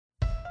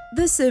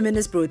This sermon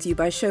is brought to you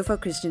by Shofar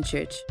Christian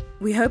Church.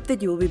 We hope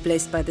that you will be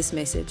blessed by this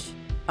message.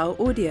 Our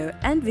audio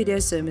and video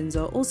sermons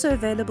are also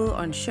available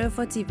on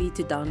Shofar TV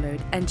to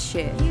download and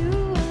share.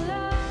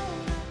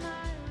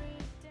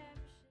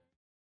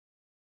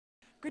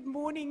 Good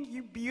morning,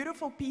 you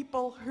beautiful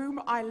people whom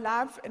I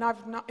love, and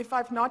if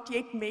I've not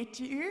yet met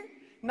you,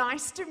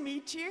 nice to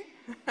meet you.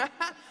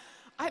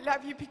 I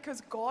love you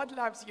because God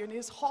loves you, and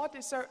His heart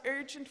is so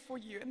urgent for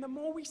you. And the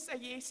more we say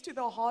yes to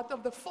the heart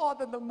of the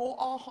Father, the more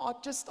our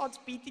heart just starts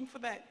beating for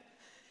that.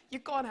 You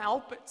can't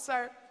help it.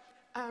 So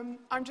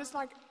I'm just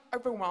like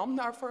overwhelmed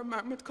now for a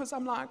moment, because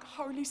I'm like,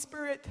 Holy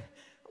Spirit,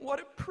 what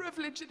a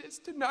privilege it is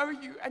to know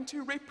you and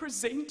to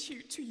represent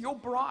you to your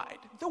bride,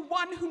 the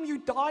one whom you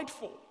died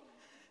for.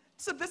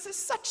 So this is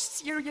such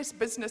serious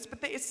business,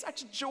 but there is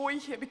such joy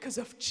here because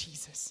of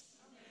Jesus,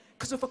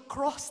 because of a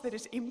cross that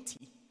is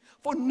empty,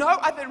 for no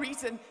other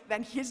reason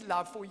than His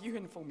love for you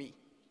and for me.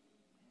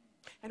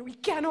 And we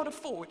cannot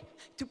afford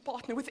to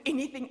partner with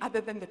anything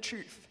other than the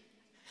truth,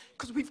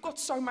 because we've got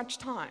so much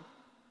time.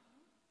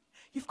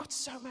 You've got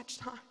so much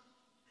time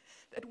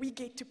that we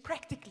get to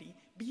practically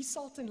be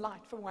salt and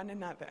light for one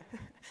another.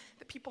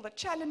 The people that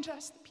challenge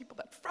us, the people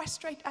that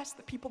frustrate us,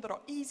 the people that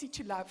are easy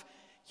to love.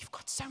 You've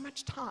got so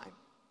much time.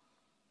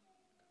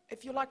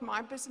 If you're like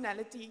my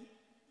personality,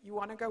 you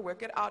want to go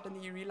work it out, and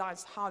then you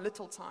realize how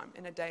little time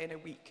in a day and a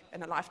week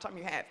and a lifetime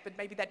you have. But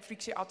maybe that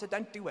freaks you out, so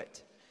don't do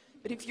it.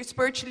 But if you're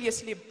spiritually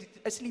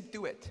asleep,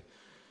 do it.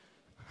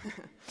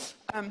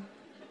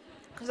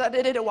 Because I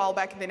did it a while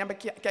back, and then I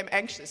became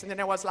anxious, and then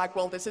I was like,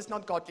 well, this is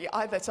not godly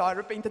either, so I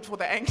repented for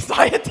the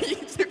anxiety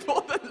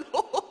before the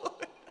Lord.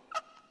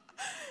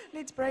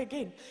 Let's pray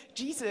again.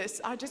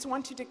 Jesus, I just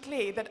want to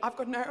declare that I've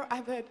got no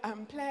other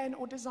plan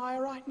or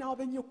desire right now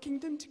than your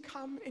kingdom to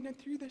come in and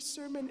through this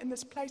sermon, in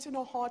this place in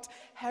our hearts.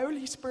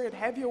 Holy Spirit,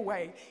 have your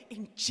way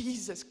in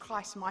Jesus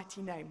Christ's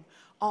mighty name.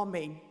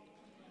 Amen.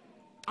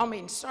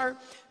 Amen. So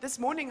this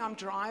morning I'm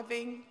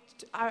driving.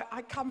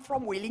 I come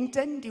from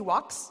Wellington,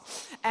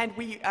 Diwax, and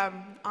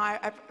I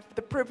have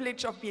the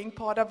privilege of being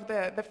part of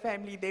the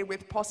family there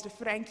with Pastor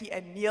Frankie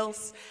and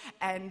Niels.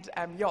 And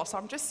so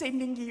I'm just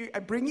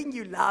bringing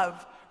you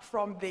love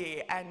from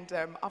there. And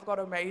I've got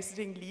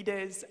amazing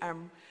leaders.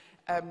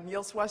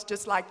 Niels was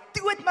just like,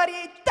 do it,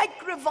 Marie,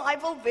 take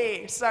revival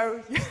there.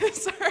 So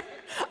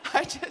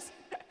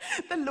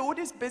the Lord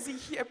is busy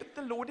here, but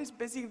the Lord is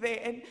busy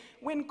there. And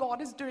when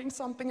God is doing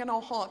something in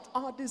our heart,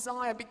 our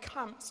desire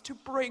becomes to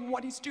bring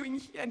what He's doing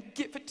here and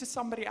give it to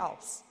somebody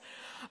else.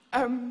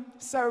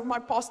 So my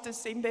pastors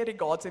send their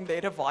regards and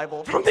their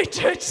revival from their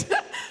church.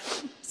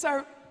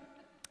 So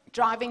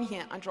driving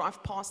here, I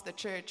drive past the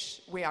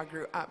church where I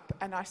grew up,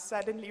 and I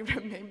suddenly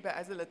remember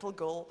as a little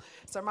girl.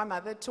 So my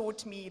mother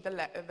taught me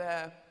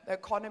the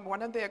economy.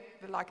 One of the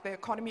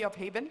economy of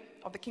heaven,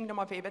 of the kingdom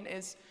of heaven,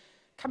 is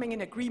coming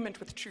in agreement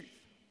with truth.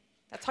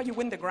 That's how you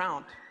win the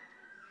ground.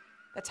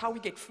 That's how we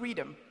get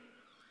freedom.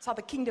 That's how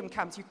the kingdom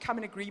comes. You come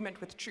in agreement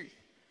with truth.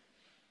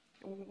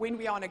 When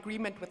we are in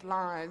agreement with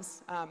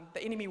lies,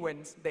 the enemy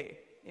wins there.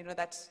 You know,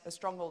 that's a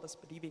stronghold, is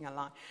believing a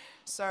lie.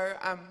 So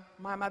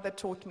my mother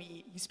taught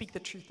me, you speak the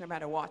truth no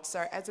matter what.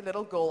 So as a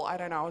little girl, I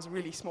don't know, I was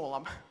really small.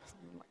 I'm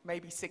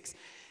maybe 6.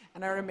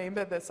 And I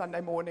remember the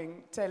Sunday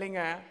morning telling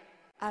her,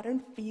 I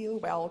don't feel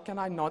well. Can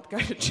I not go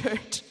to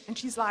church? And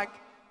she's like,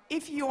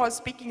 if you are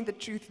speaking the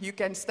truth, you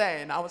can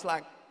stay. And I was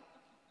like,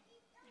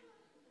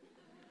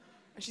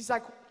 and she's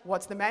like,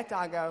 what's the matter?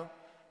 I go,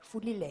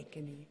 fully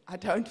lekenie. I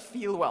don't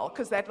feel well,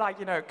 because that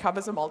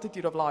covers a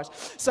multitude of lies.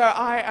 So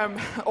I am,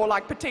 or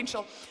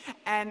potential.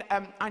 And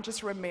I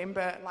just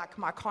remember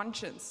my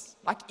conscience,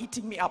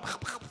 eating me up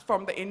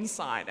from the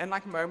inside. And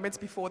moments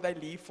before they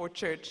leave for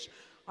church,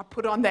 I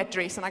put on that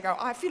dress and I go,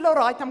 I feel all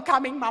right, I'm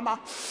coming, Mama.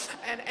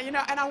 And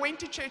I went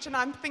to church and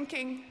I'm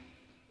thinking,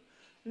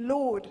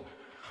 Lord,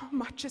 how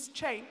much has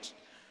changed?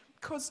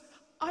 Because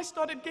I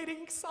started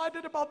getting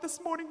excited about this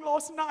morning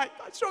last night.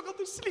 I struggled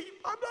to sleep.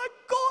 I'm like,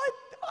 God,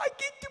 I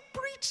get to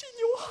preach in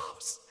your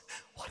house.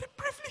 What a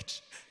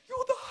privilege.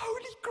 You're the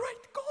holy,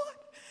 great God.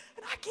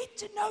 And I get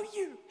to know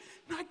you.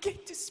 And I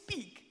get to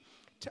speak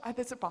to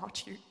others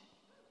about you.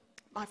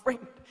 My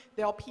friend,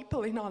 there are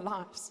people in our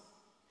lives.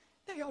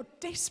 They are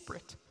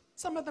desperate.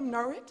 Some of them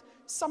know it.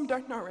 Some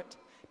don't know it.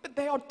 But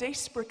they are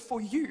desperate for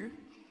you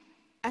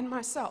and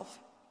myself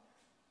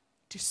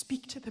to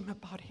speak to them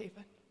about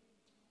heaven.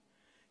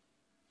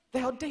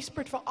 They are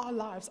desperate for our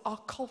lives, our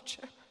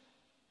culture,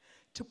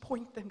 to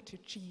point them to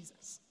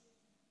Jesus.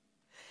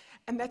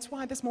 And that's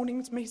why this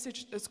morning's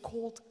message is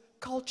called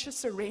Culture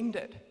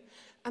Surrendered.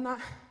 And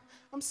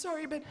I'm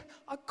sorry, but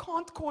I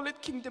can't call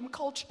it kingdom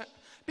culture,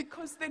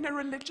 because then a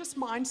religious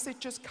mindset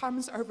just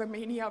comes over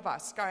many of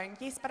us going,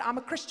 yes, but I'm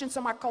a Christian,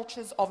 so my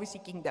culture is obviously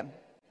kingdom.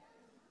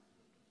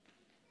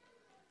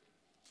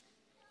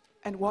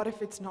 And what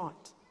if it's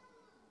not?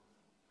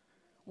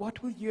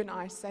 What will you and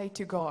I say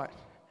to God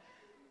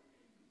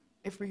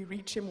if we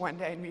reach Him one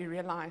day and we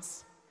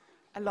realize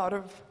a lot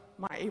of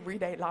my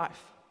everyday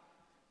life,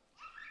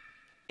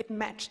 it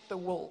matched the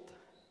world?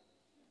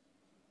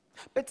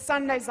 But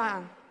Sundays,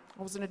 I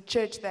was in a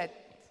church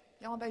that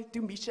Yeah, they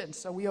do missions,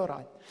 so we're all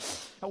right.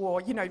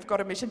 Or, you've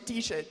got a mission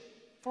t-shirt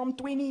from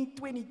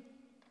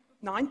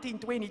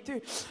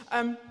 1922.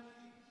 I'm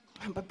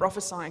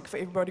prophesying for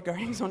everybody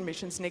going on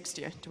missions next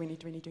year,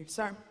 2022.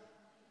 So,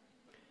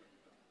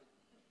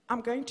 I'm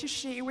going to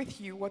share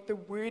with you what the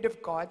Word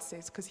of God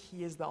says, because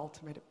He is the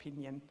ultimate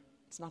opinion.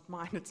 It's not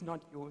mine, it's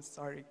not yours,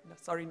 sorry. No,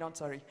 sorry, not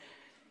sorry.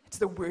 It's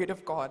the Word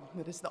of God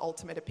that is the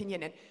ultimate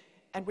opinion.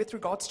 And with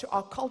regards to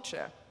our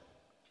culture,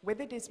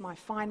 whether it is my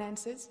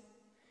finances,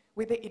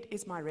 whether it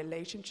is my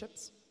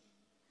relationships,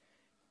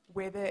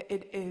 whether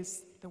it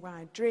is the way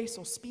I dress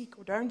or speak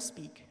or don't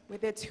speak,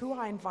 whether it's who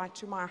I invite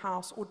to my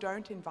house or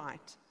don't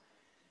invite,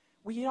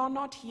 we are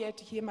not here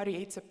to hear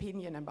Mariette's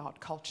opinion about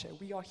culture.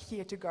 We are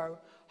here to go,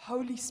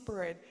 Holy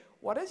Spirit,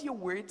 what does your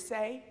word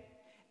say?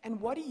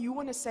 And what do you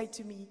want to say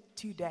to me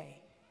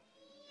today?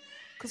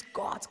 Because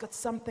God's got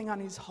something on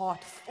His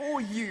heart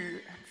for you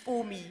and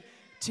for me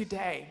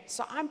today.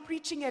 So I'm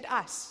preaching at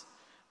us.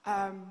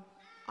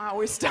 I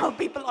always tell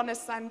people on a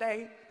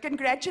Sunday,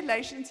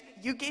 congratulations,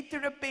 you get to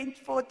repent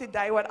for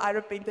today what I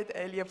repented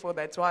earlier for.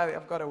 That's why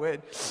I've got a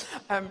word.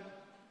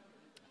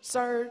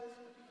 So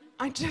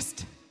I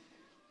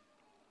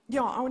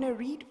want to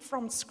read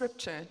from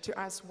Scripture to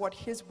us what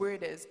His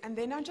word is. And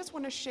then I just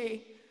want to share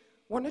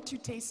one or two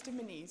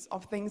testimonies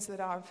of things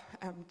that I've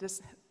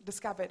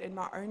discovered in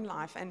my own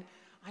life. And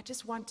I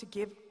just want to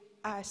give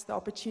us the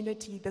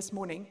opportunity this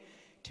morning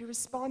to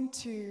respond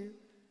to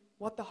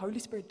what the Holy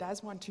Spirit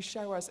does want to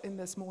show us in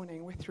this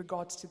morning with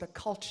regards to the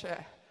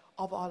culture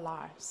of our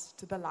lives,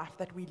 to the life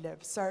that we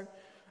live. So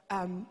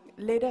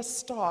let us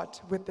start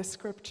with the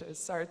Scriptures.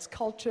 So it's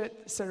culture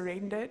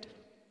surrendered.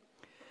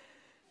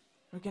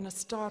 We're going to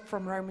start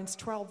from Romans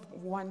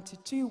 12,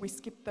 1-2. We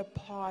skip the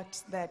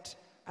part that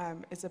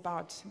is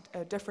about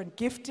different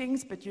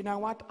giftings, but you know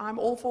what? I'm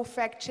all for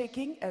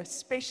fact-checking,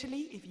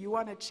 especially if you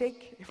want to check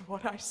if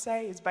what I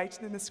say is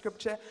based in the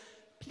Scripture.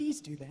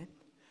 Please do that.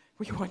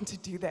 We want to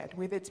do that,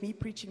 whether it's me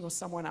preaching or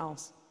someone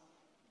else.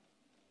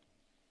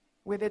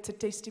 Whether it's a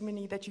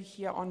testimony that you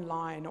hear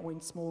online or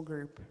in small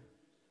group.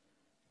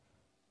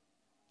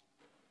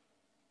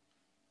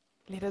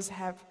 Let us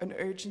have an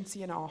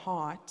urgency in our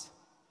heart,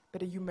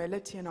 but a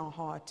humility in our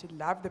heart to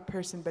love the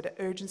person, but an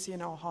urgency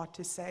in our heart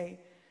to say,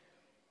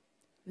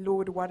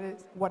 Lord, what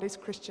is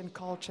Christian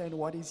culture and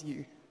what is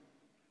you?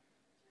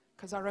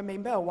 Because I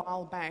remember a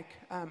while back,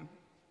 a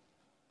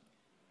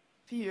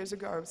few years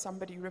ago,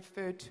 somebody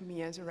referred to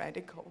me as a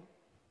radical.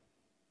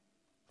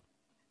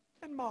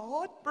 And my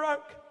heart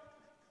broke.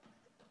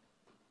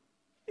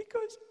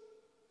 Because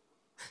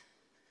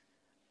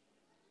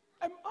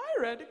am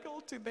I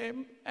radical to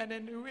them and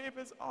in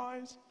whoever's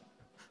eyes,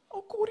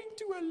 according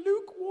to a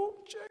lukewarm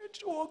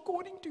church or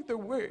according to the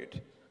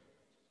Word?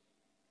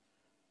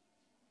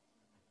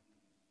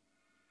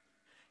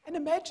 And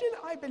imagine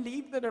I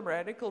believe that I'm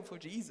radical for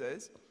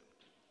Jesus,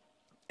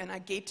 and I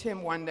get to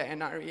Him one day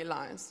and I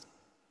realize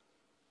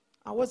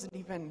I wasn't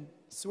even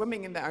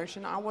swimming in the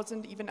ocean. I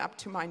wasn't even up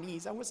to my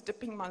knees. I was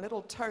dipping my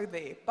little toe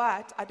there,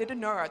 but I didn't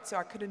know it, so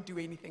I couldn't do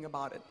anything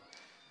about it.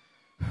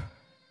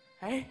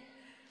 Hey?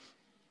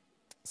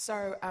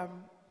 So,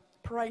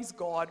 praise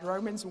God.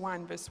 Romans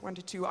 1, verse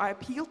 1-2. I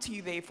appeal to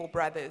you, therefore,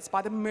 brothers,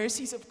 by the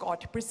mercies of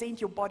God, to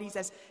present your bodies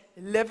as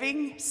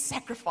living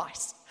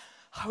sacrifice,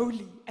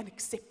 holy and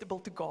acceptable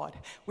to God,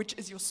 which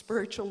is your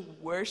spiritual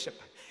worship.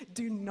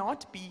 Do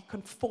not be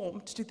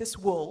conformed to this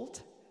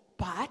world,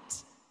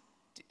 but,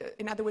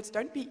 in other words,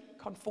 don't be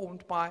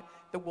conformed by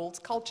the world's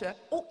culture,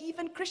 or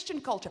even Christian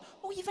culture,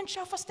 or even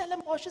Shofar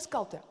Stellenbosch's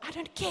culture. I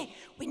don't care.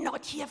 We're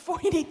not here for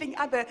anything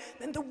other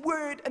than the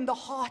Word and the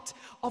heart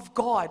of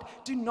God.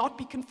 Do not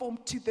be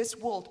conformed to this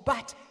world,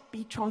 but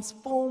be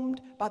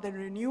transformed by the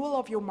renewal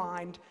of your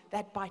mind,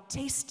 that by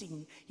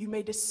testing you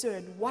may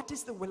discern what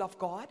is the will of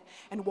God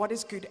and what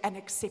is good and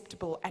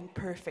acceptable and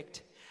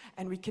perfect.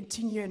 And we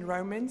continue in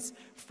Romans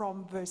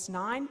from verse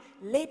 9,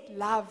 let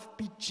love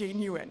be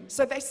genuine.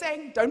 So they're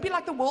saying, don't be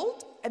like the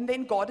world. And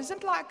then God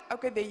isn't like,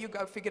 okay, there you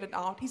go, figure it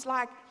out. He's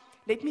like,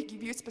 let me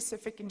give you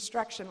specific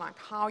instruction, like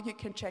how you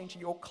can change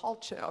your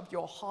culture of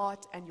your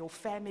heart and your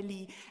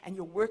family and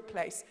your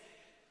workplace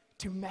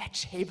to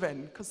match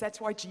heaven. Because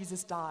that's why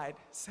Jesus died,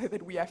 so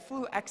that we have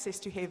full access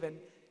to heaven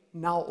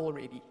now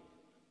already.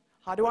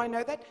 How do I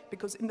know that?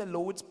 Because in the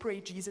Lord's Prayer,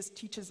 Jesus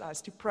teaches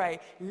us to pray,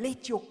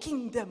 let your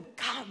kingdom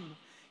come.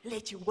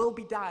 Let your will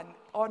be done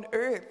on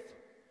earth,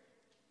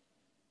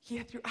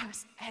 here through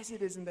us, as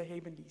it is in the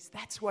heavenlies.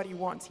 That's what He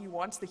wants. He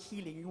wants the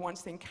healing. He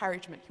wants the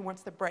encouragement. He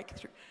wants the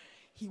breakthrough.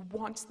 He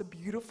wants the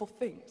beautiful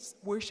things,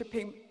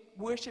 worshiping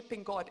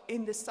God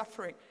in the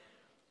suffering.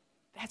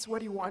 That's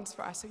what He wants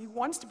for us. So He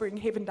wants to bring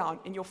heaven down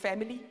in your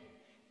family,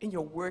 in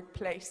your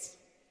workplace,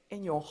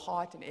 in your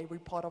heart, in every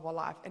part of our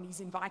life. And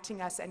He's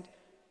inviting us, and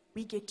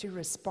we get to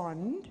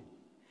respond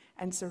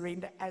and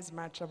surrender as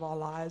much of our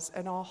lives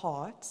and our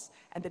hearts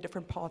and the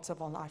different parts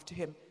of our life to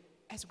Him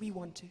as we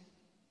want to.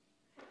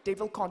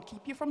 Devil can't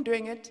keep you from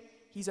doing it.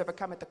 He's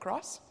overcome at the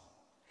cross.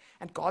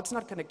 And God's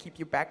not going to keep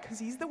you back, because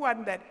He's the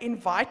one that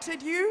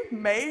invited you,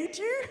 made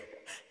you,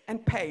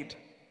 and paid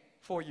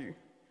for you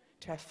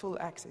to have full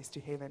access to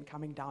heaven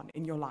coming down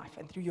in your life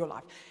and through your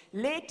life.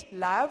 Let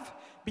love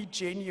be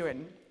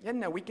genuine. You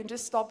know, we can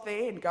just stop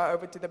there and go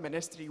over to the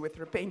ministry with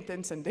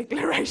repentance and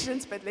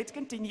declarations, but let's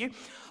continue.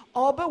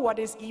 Abhor what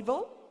is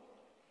evil.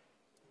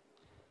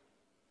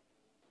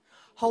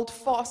 Hold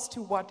fast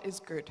to what is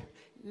good.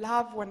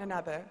 Love one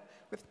another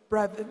with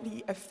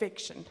brotherly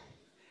affection.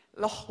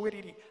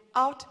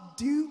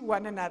 Outdo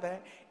one another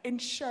in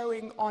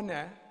showing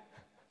honor.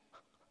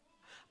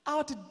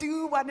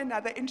 Outdo one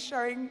another in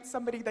showing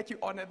somebody that you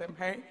honor them,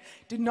 hey?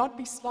 Do not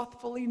be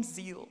slothful in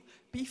zeal.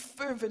 Be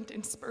fervent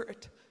in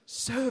spirit.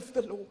 Serve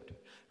the Lord.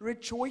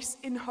 Rejoice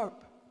in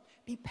hope.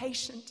 Be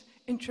patient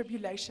in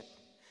tribulation.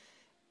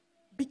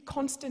 Be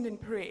constant in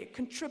prayer.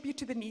 Contribute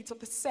to the needs of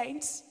the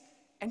saints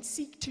and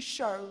seek to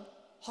show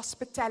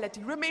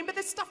hospitality. Remember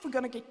this stuff, we're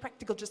going to get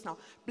practical just now.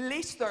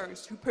 Bless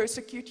those who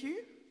persecute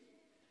you.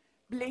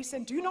 Bless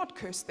and do not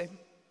curse them.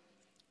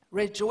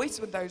 Rejoice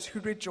with those who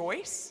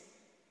rejoice.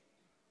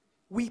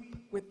 Weep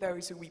with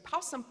those who weep.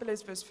 How simple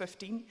is verse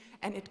 15?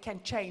 And it can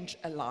change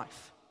a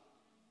life.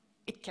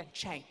 It can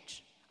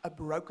change a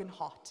broken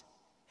heart.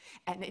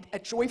 And a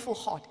joyful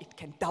heart, it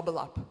can double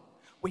up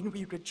when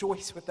we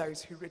rejoice with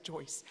those who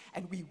rejoice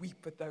and we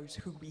weep with those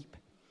who weep.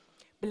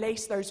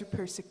 Bless those who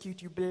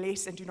persecute you.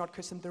 Bless and do not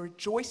curse them.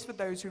 Rejoice with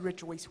those who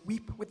rejoice.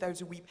 Weep with those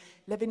who weep.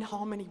 Live in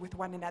harmony with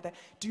one another.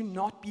 Do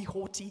not be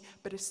haughty,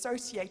 but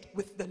associate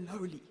with the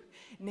lowly.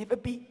 Never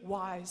be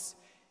wise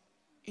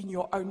in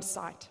your own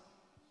sight.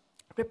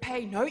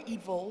 Repay no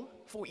evil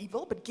for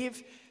evil, but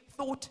give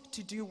thought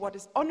to do what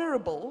is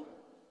honorable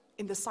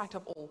in the sight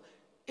of all,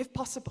 if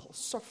possible,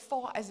 so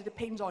far as it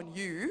depends on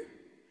you,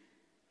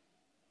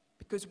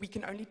 because we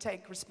can only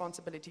take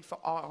responsibility for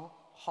our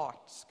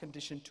heart's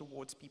condition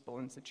towards people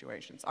and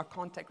situations. I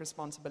can't take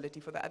responsibility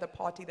for the other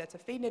party that's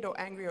offended or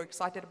angry or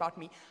excited about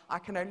me. I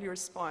can only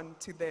respond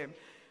to them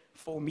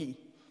for me.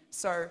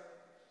 So,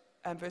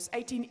 verse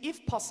 18,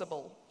 if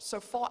possible, so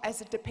far as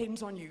it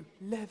depends on you,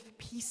 live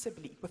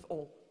peaceably with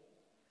all.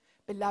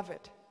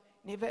 Beloved,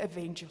 never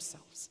avenge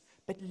yourselves,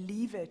 but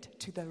leave it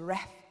to the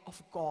wrath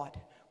of God.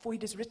 For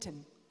it is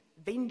written,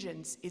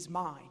 vengeance is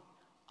mine,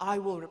 I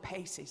will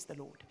repay, says the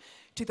Lord.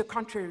 To the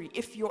contrary,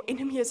 if your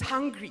enemy is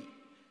hungry,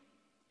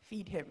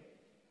 feed him.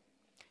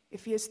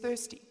 If he is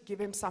thirsty,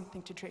 give him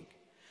something to drink.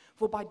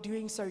 For by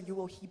doing so, you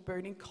will heap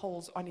burning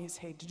coals on his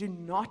head. Do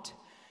not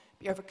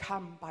be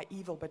overcome by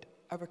evil, but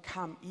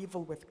overcome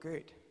evil with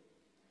good.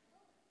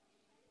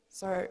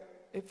 So,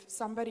 if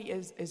somebody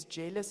is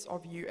jealous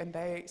of you and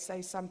they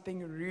say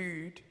something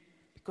rude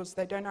because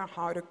they don't know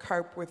how to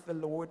cope with the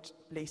Lord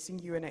blessing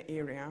you in an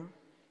area,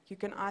 you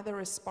can either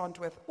respond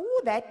with,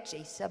 oh, that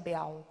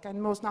Jezebel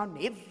can most now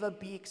never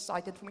be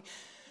excited for me.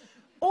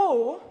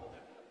 Or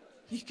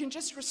you can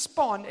just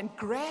respond and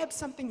grab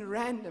something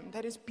random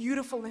that is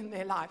beautiful in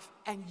their life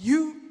and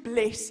you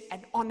bless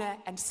and honor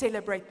and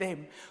celebrate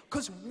them.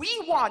 Because we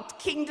want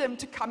kingdom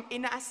to come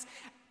in us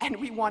and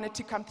we want it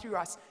to come through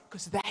us,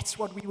 because that's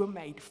what we were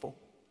made for.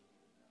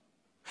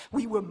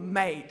 We were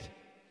made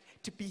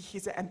to be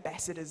his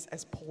ambassadors,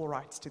 as Paul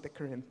writes to the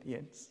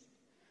Corinthians.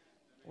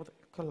 Or the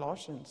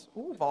Colossians.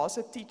 Oh, was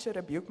a teacher,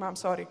 rebuke me, I'm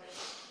sorry.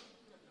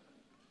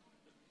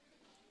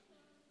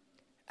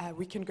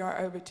 We can go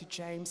over to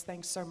James.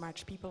 Thanks so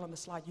much. People on the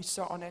slide, you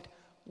saw on it.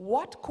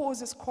 What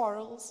causes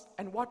quarrels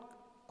and what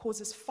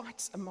causes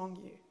fights among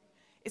you?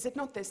 Is it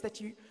not this, that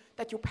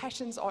your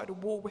passions are at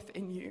war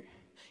within you?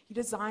 You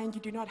desire, you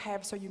do not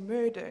have, so you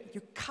murder.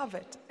 You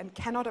covet and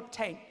cannot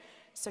obtain,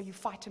 so you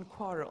fight and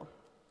quarrel.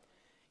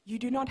 You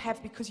do not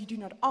have because you do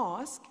not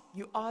ask.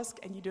 You ask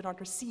and you do not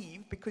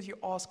receive because you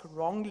ask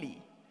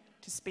wrongly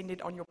to spend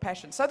it on your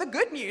passion. So the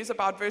good news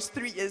about verse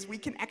 3 is we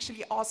can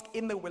actually ask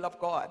in the will of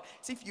God.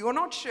 So if you're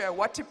not sure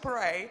what to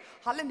pray,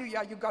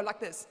 hallelujah, you go like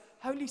this.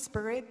 Holy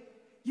Spirit,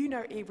 you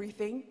know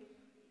everything.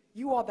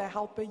 You are the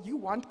helper. You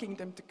want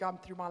kingdom to come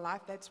through my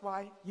life. That's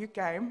why you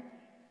came.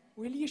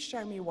 Will you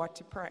show me what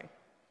to pray?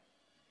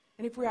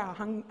 And if we are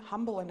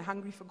humble and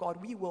hungry for God,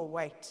 we will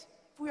wait.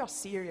 If we are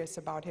serious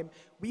about him,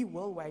 we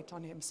will wait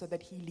on him so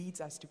that he leads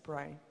us to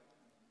pray.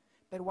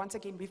 But once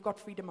again, we've got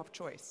freedom of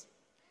choice.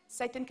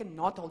 Satan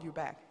cannot hold you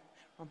back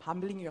from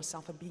humbling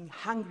yourself and being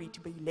hungry to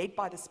be led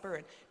by the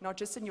Spirit, not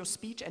just in your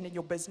speech and in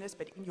your business,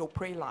 but in your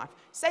prayer life.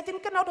 Satan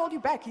cannot hold you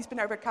back. He's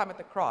been overcome at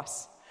the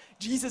cross.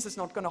 Jesus is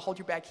not going to hold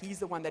you back. He's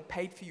the one that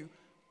paid for you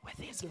with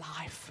his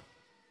life.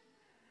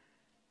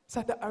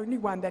 So the only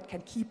one that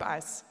can keep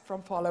us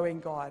from following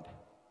God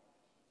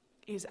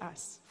is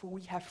us, for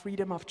we have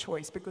freedom of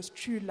choice, because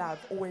true love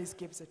always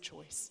gives a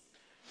choice.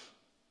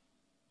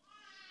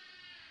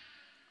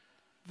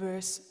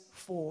 Verse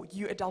 4,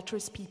 you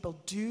adulterous people,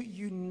 do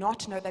you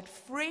not know that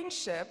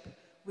friendship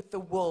with the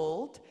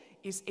world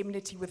is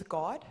enmity with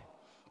God?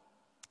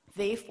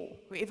 Therefore,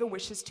 whoever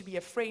wishes to be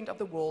a friend of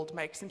the world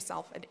makes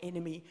himself an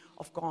enemy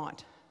of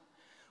God.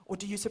 Or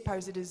do you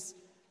suppose it is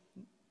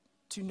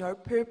to no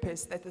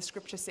purpose that the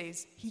scripture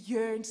says he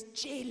yearns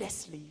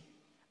jealously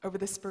over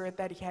the Spirit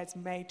that he has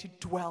made to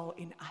dwell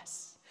in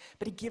us,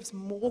 but he gives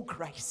more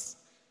grace.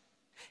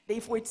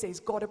 Therefore it says,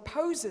 God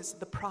opposes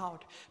the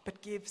proud,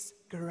 but gives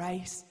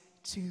grace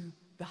to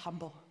the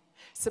humble.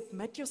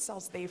 Submit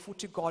yourselves therefore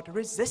to God.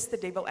 Resist the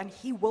devil and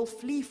he will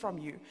flee from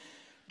you.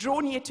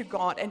 Draw near to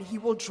God and he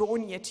will draw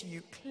near to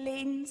you.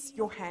 Cleanse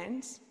your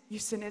hands, you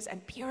sinners,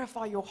 and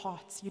purify your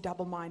hearts, you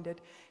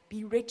double-minded.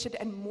 Be wretched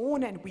and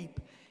mourn and weep.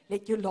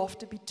 Let your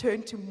laughter be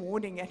turned to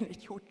mourning and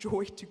let your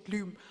joy to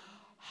gloom.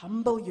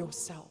 Humble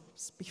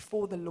yourselves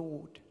before the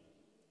Lord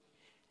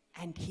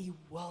and he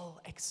will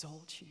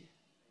exalt you.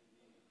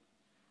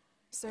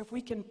 So if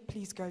we can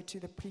please go to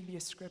the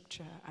previous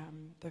scripture,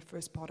 the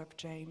first part of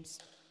James.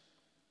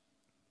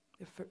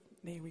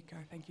 There we go.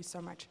 Thank you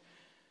so much.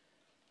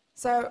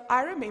 So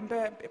I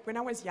remember when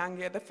I was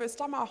younger, the first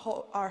time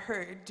I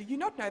heard, do you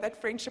not know that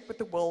friendship with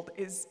the world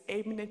is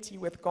enmity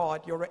with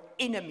God? You're an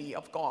enemy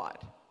of God.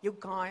 You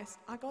guys,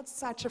 I got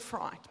such a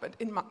fright, but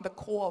in the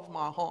core of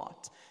my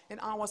heart. And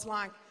I was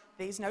like,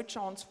 there's no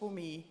chance for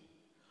me.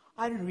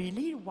 I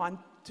really want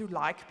to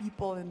like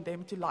people and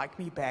them to like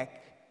me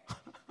back.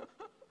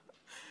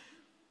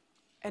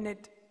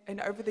 And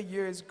over the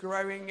years,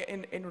 growing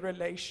in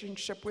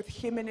relationship with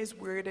him and his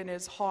word and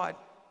his heart,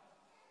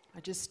 I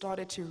just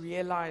started to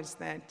realize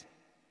that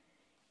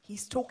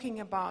he's talking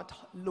about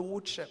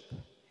lordship.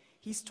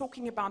 He's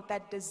talking about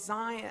that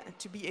desire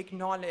to be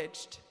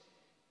acknowledged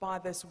by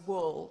this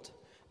world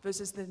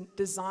versus the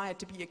desire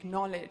to be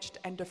acknowledged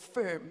and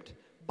affirmed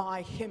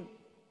by him.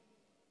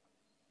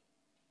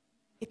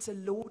 It's a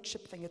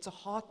lordship thing. It's a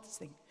heart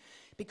thing.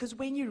 Because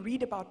when you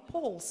read about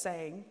Paul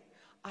saying,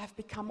 I've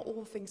become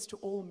all things to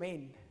all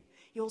men,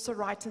 he also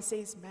writes and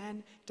says,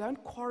 man,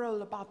 don't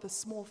quarrel about the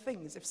small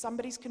things. If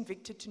somebody's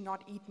convicted to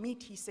not eat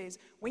meat, he says,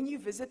 when you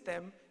visit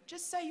them,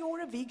 just say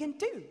you're a vegan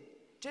too.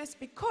 Just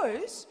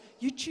because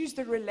you choose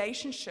the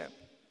relationship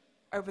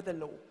over the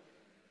law.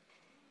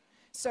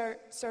 So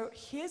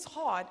his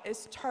heart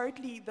is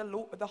totally,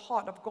 the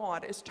heart of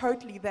God is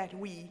totally that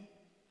we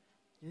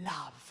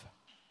love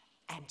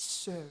and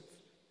serve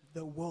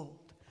the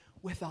world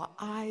with our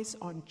eyes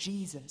on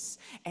Jesus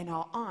and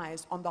our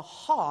eyes on the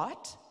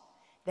heart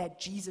that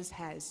Jesus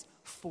has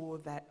for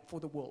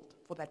the world,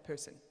 for that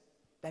person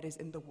that is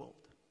in the world.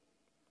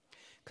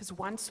 Because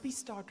once we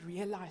start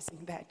realizing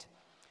that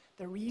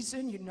the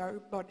reason you know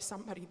about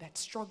somebody that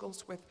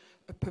struggles with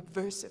a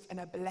perversive and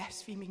a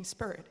blaspheming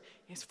spirit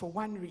is for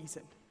one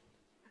reason.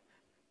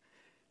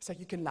 So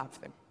you can love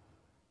them.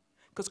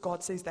 Because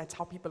God says that's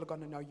how people are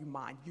going to know you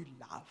mine. You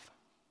love.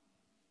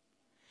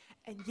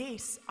 And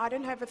yes, I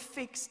don't have a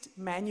fixed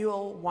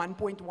manual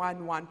 1.1,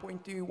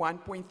 1.2,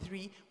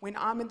 1.3. When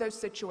I'm in those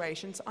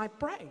situations, I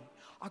pray.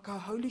 I go,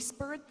 Holy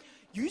Spirit,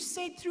 you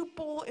said through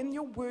Paul in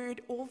your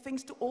word, all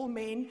things to all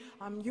men.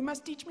 You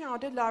must teach me how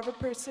to love a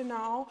person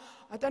now.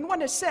 I don't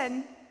want to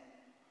sin,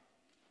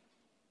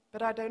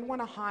 but I don't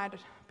want to hide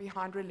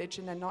behind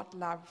religion and not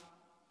love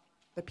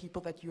the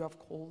people that you have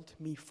called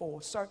me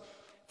for. So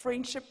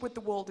friendship with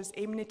the world is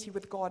enmity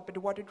with God, but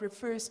what it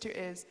refers to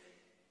is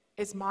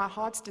my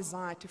heart's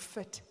desire to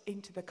fit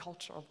into the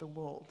culture of the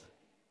world.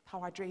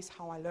 How I dress,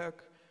 how I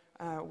look,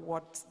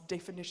 what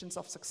definitions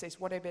of success,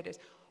 whatever it is.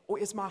 Or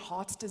is my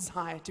heart's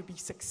desire to be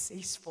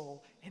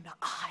successful in the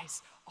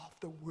eyes of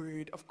the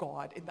Word of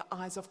God, in the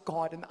eyes of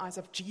God, in the eyes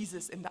of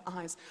Jesus, in the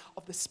eyes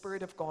of the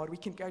Spirit of God. We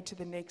can go to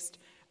the next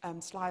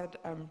slide,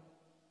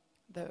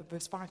 the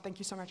verse 5. Thank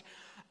you so much.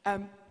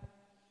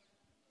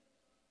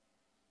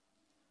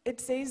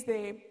 It says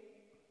there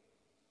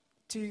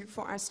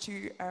for us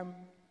to...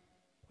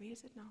 where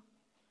is it now?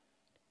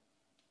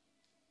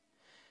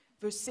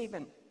 Verse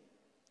 7.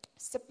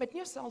 Submit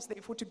yourselves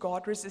therefore to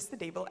God, resist the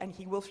devil, and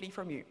he will flee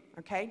from you.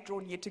 Okay? Draw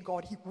near to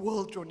God, he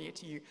will draw near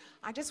to you.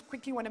 I just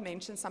quickly want to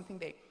mention something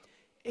there.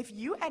 If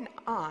you and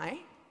I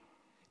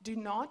do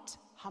not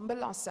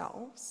humble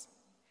ourselves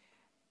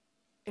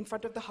in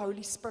front of the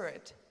Holy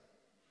Spirit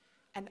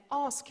and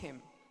ask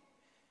him,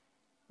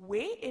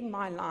 where in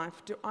my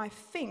life do I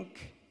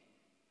think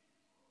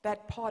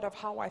that part of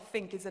how I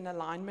think is in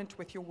alignment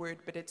with your word,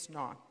 but it's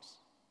not?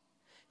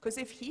 Because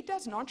if he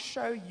does not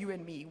show you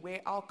and me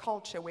where our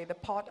culture, where the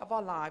part of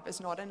our life is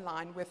not in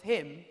line with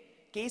him,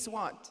 guess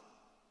what?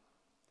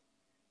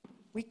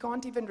 We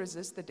can't even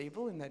resist the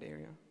devil in that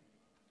area.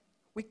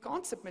 We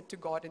can't submit to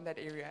God in that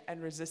area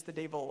and resist the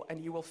devil and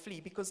he will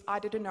flee, because I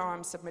didn't know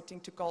I'm submitting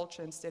to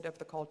culture instead of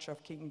the culture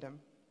of kingdom.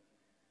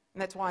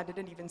 And that's why I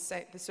didn't even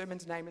say the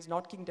sermon's name is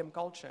not Kingdom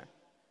Culture.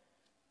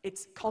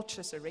 It's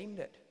Culture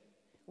Surrendered.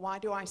 Why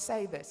do I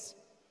say this?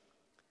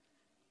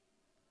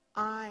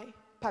 I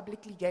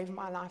publicly gave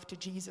my life to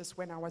Jesus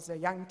when I was a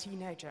young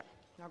teenager.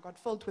 I got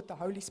filled with the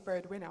Holy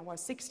Spirit when I was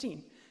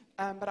 16.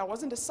 But I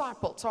wasn't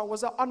discipled, so I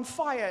was on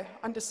fire,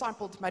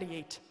 undiscipled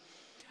Mariette.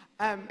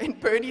 In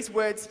Bernie's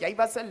words, jy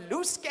was a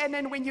loose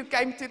cannon when you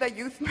came to the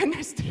youth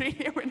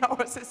ministry when I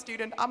was a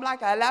student. I'm like,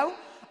 hello?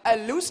 A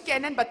loose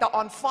cannon, but the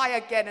on-fire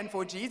cannon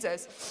for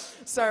Jesus.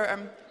 So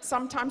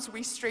sometimes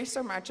we stress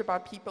so much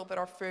about people that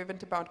are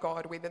fervent about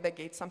God, whether they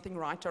get something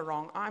right or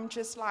wrong. I'm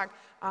just like,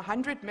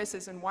 100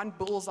 misses and 1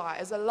 bullseye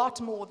is a lot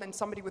more than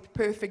somebody with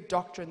perfect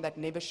doctrine that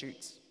never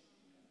shoots.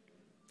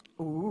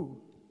 Ooh.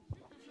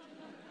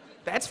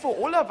 That's for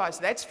all of us.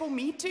 That's for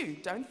me too.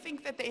 Don't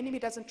think that the enemy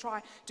doesn't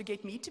try to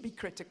get me to be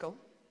critical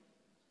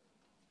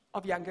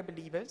of younger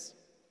believers.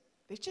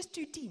 There's just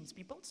two teams,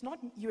 people. It's not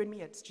you and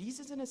me. It's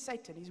Jesus and it's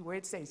Satan. His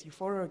word says, you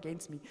for or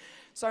against me.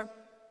 So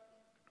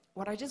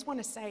what I just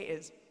want to say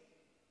is,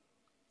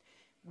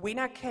 when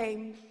I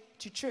came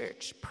to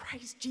church,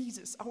 praise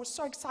Jesus, I was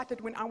so excited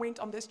when I went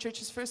on this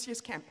church's first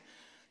year's camp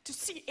to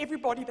see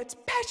everybody that's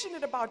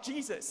passionate about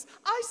Jesus.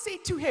 I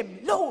said to him,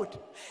 Lord,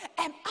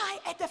 am I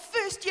at the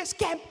first year's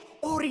camp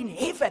or in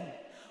heaven?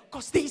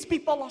 Because these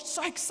people are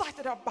so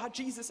excited about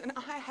Jesus, and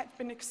I had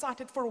been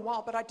excited for a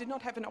while, but I did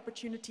not have an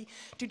opportunity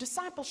to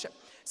discipleship.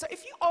 So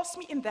if you ask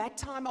me in that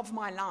time of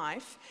my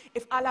life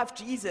if I love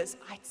Jesus,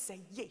 I'd say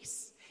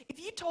yes. If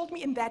you told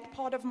me in that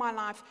part of my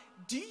life,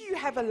 do you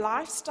have a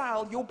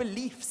lifestyle, your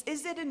beliefs,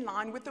 is it in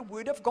line with the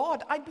Word of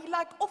God? I'd be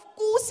like, of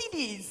course it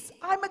is.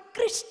 I'm a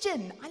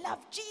Christian. I love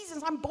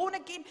Jesus. I'm born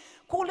again.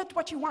 Call it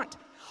what you want.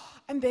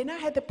 And then I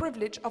had the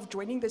privilege of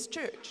joining this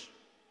church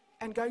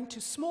and going to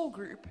small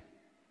group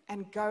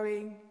and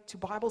going to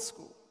Bible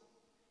school.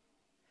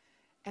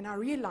 And I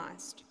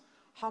realized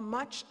how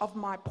much of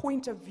my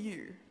point of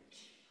view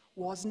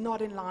was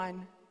not in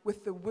line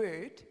with the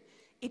Word.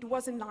 It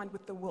was in line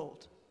with the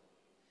world.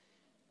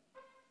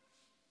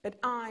 But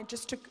I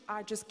just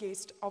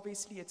guessed,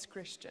 obviously it's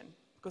Christian,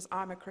 because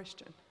I'm a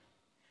Christian.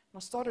 And I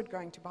started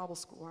going to Bible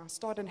school. I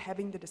started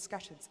having the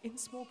discussions in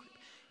small group,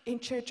 in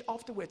church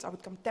afterwards. I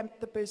would come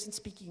tempt the person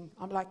speaking.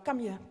 I'm like, come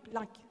here,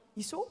 like,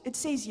 you saw? It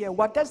says here,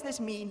 what does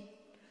this mean?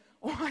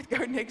 Or I'd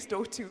go next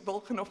door to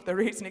Wilgenhoff, the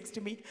rest next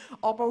to me.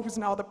 Abba, who's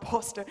now the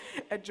pastor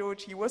at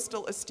George, he was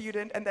still a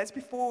student, and that's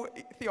before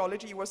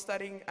theology. He was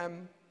studying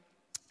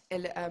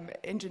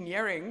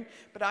engineering,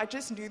 but I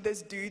just knew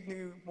this dude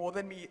knew more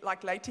than me.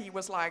 Like later he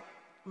was like,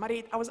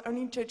 Marit, I was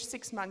only in church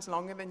 6 months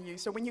longer than you,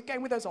 so when you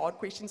came with those hard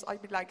questions,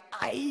 I'd be like,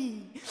 aye.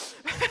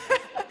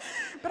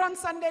 But on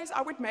Sundays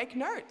I would make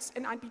notes,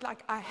 and I'd be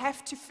like, I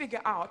have to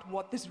figure out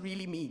what this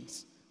really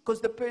means,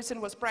 because the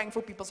person was praying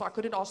for people, so I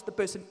couldn't ask the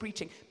person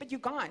preaching. But you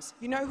guys,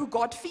 you know who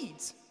God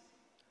feeds?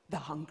 The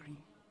hungry.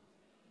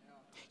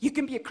 You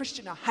can be a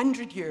Christian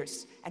 100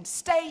 years and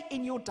stay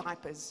in your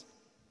diapers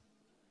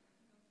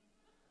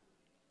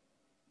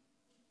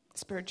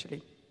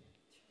spiritually.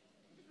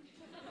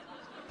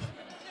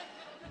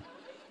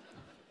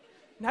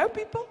 No,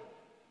 people?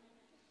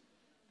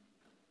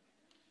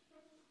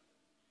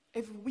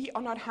 If we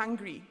are not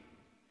hungry,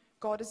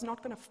 God is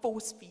not going to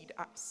force feed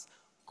us.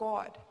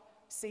 God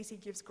says he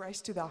gives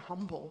grace to the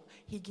humble.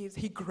 He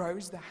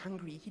grows the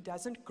hungry. He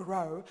doesn't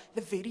grow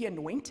the very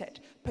anointed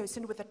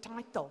person with a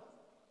title.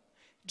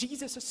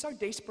 Jesus is so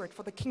desperate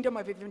for the kingdom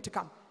of heaven to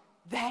come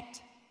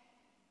that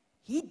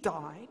he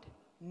died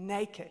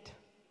naked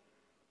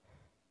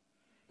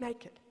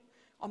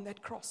on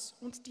that cross.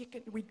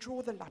 We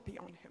draw the lappie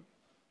on him.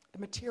 The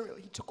material,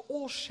 he took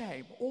all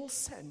shame, all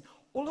sin,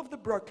 all of the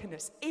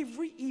brokenness,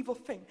 every evil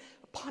thing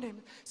upon him,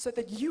 so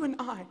that you and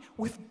I,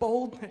 with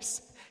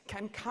boldness,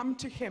 can come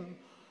to him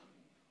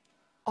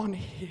on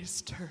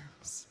his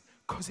terms,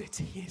 because it's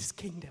his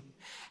kingdom.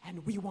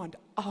 And we want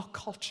our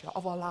culture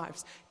of our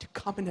lives to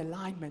come in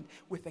alignment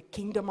with the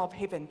kingdom of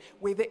heaven,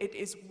 whether it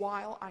is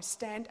while I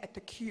stand at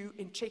the queue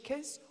in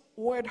Checkers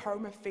or at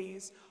Home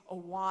Affairs, or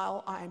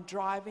while I am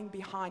driving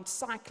behind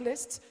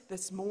cyclists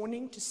this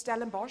morning to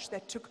Stellenbosch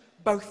that took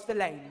both the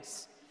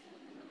lanes.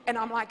 And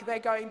I'm like, they're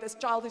going, this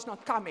child is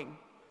not coming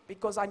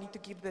because I need to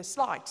give the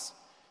slides.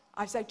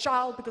 I say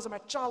child because I'm a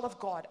child of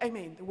God.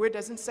 Amen. The word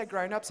doesn't say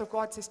grown-ups of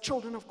God, it says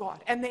children of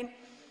God. And then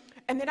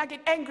I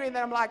get angry, and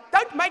then I'm like,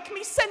 don't make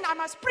me sin, I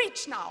must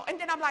preach now. And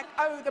then I'm like,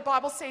 oh, the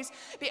Bible says,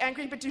 be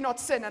angry but do not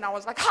sin. And I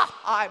was like,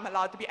 ha, I'm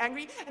allowed to be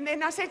angry. And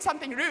then I said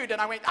something rude,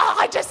 and I went,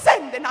 I just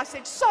sinned. And I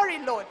said,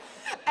 sorry, Lord.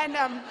 And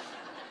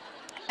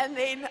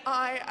then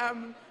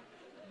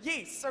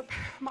yes, so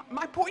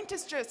my point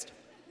is just,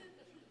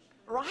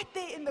 right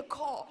there in the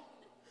car,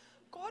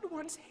 God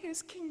wants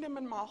his kingdom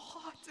in my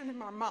heart and in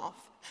my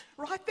mouth.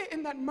 Right there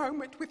in that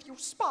moment with your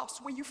spouse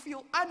where you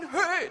feel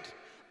unheard,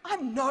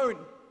 unknown,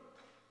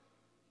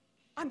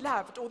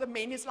 unloved, or the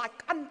man is like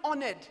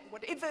unhonored,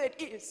 whatever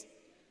it is.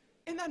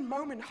 In that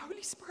moment,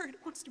 Holy Spirit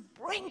wants to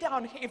bring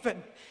down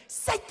heaven.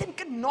 Satan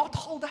cannot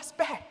hold us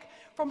back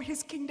from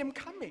his kingdom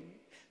coming.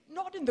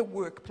 Not in the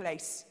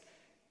workplace.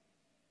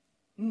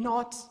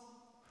 Not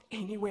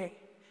anywhere.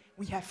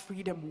 We have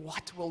freedom.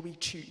 What will we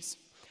choose?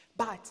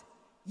 But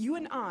you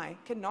and I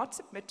cannot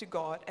submit to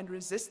God and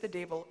resist the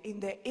devil in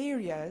the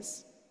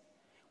areas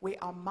where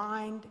our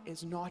mind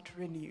is not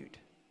renewed.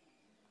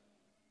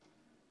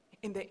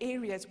 In the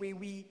areas where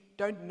we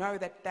don't know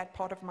that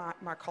part of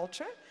my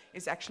culture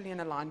is actually in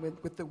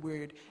alignment with the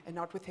word and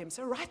not with him.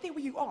 So right there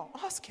where you are,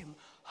 ask him,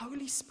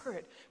 Holy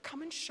Spirit,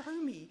 come and show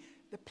me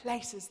the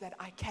places that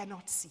I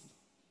cannot see.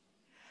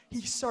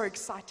 He's so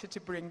excited to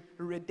bring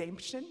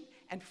redemption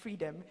and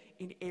freedom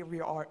in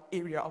every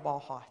area of our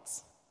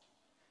hearts.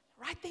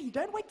 Right there, you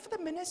don't wait for the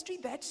ministry.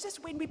 That's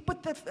just when we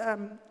put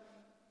the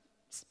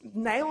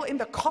nail in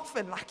the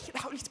coffin, like the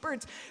Holy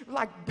Spirit's,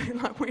 like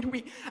when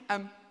we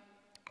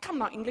Come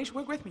now, English,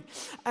 work with me.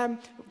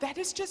 That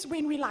is just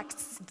when we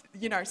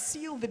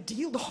seal the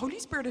deal. The Holy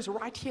Spirit is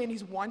right here and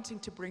He's wanting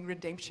to bring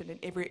redemption in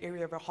every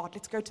area of our heart.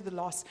 Let's go to the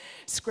last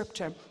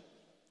scripture,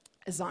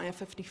 Isaiah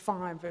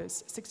 55,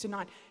 verse 6 to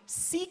 9.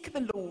 Seek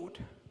the Lord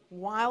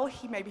while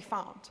He may be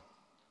found.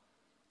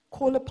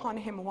 Call upon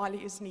Him while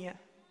He is near.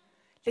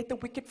 Let the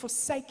wicked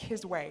forsake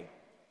his way.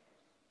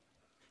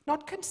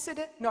 Not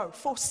consider, no,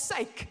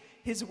 forsake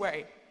his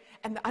way.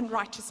 And the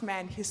unrighteous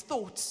man his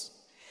thoughts.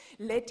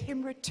 Let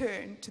him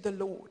return to the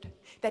Lord,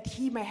 that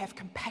He may have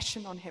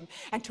compassion on him,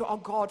 and to our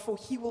God, for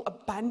He will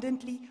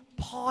abundantly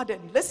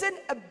pardon. Listen,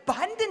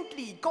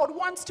 abundantly. God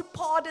wants to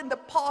pardon the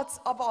parts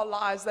of our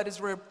lives that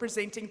is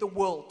representing the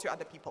world to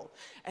other people,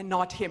 and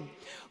not Him.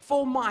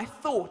 For my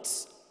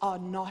thoughts are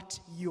not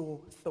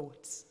your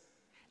thoughts,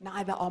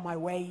 neither are my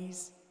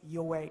ways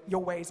your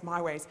ways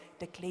my ways,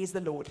 declares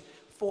the Lord.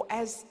 For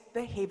as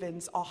the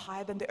heavens are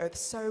higher than the earth,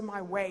 so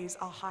my ways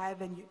are higher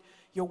than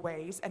your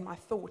ways, and my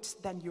thoughts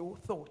than your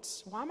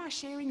thoughts. Why am I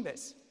sharing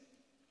this?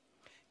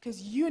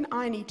 Because you and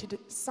I need to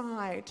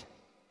decide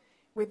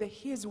whether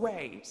His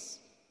ways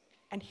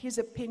and His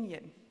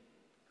opinion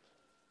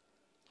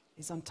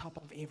is on top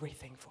of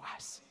everything for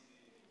us.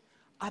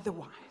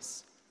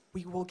 Otherwise,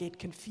 we will get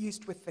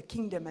confused with the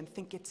kingdom and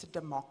think it's a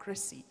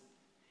democracy.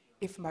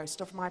 If most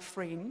of my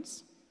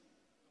friends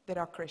that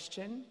are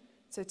Christian,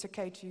 so it's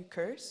okay to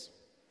curse,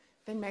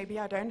 then maybe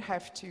I don't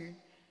have to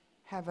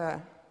have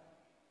a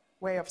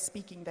way of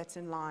speaking that's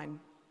in line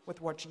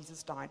with what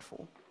Jesus died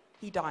for.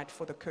 He died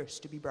for the curse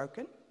to be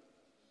broken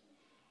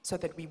so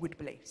that we would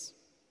bless.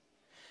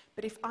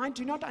 But if I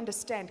do not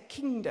understand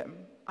kingdom,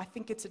 I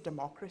think it's a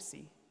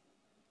democracy.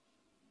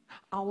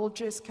 I will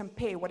just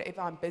compare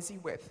whatever I'm busy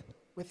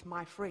with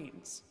my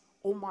friends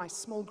or my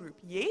small group.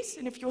 Yes,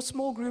 and if your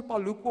small group are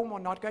lukewarm or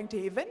not going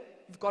to heaven,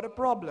 you've got a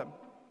problem.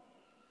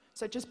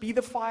 So just be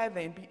the fire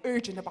there and be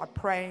urgent about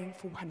praying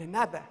for one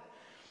another.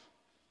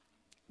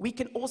 We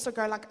can also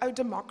go like, oh,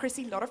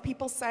 democracy. A lot of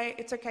people say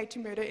it's okay to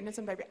murder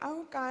innocent baby.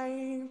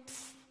 Okay.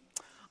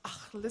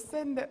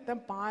 Listen, the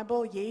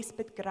Bible, yes,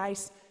 but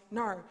grace.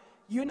 No,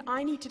 you and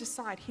I need to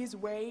decide His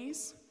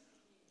ways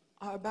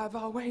are above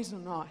our ways or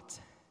not.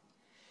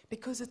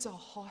 Because it's a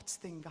heart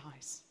thing,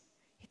 guys.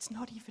 It's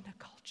not even a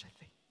culture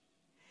thing.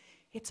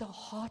 It's a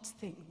heart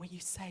thing where you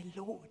say,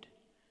 Lord,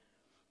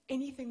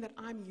 anything that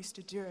I'm used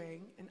to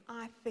doing, and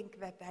I think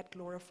that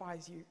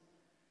glorifies you,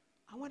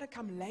 I want to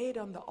come lay it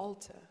on the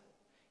altar.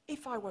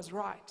 If I was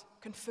right,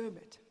 confirm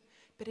it.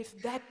 But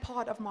if that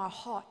part of my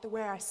heart, the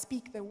way I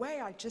speak, the way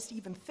I just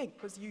even think,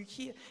 because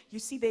you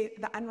see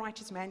the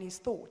unrighteous man, his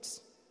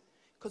thoughts.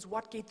 Because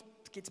what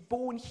gets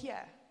born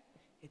here,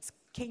 it's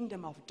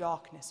kingdom of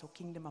darkness or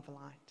kingdom of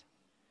light.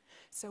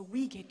 So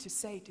we get to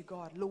say to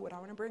God, Lord, I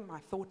want to bring my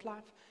thought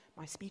life,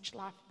 my speech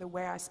life, the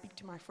way I speak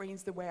to my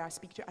friends, the way I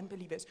speak to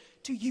unbelievers,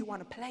 to you. I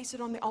want to place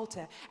it on the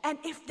altar. And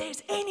if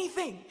there's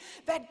anything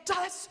that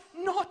does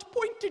not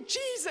point to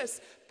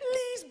Jesus,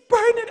 please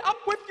burn it up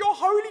with your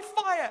holy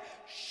fire.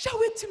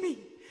 Show it to me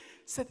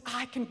so that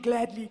I can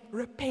gladly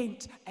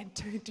repent and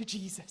turn to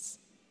Jesus.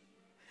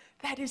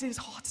 That is His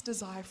heart's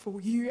desire for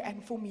you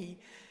and for me,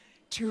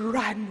 to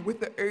run with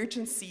the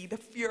urgency, the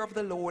fear of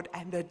the Lord,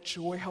 and the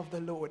joy of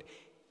the Lord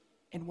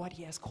in what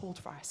He has called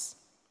for us.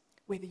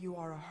 Whether you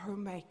are a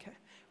homemaker,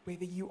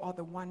 whether you are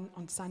the one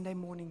on Sunday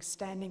morning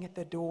standing at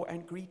the door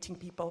and greeting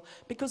people.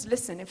 Because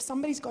listen, if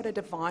somebody's got a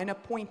divine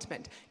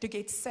appointment to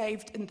get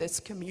saved in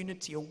this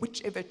community or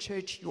whichever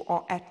church you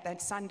are at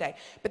that Sunday,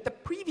 but the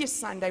previous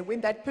Sunday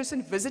when that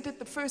person visited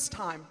the first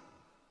time,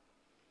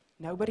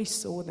 nobody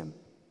saw them.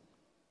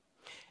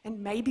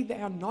 And maybe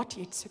they are not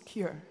yet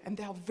secure and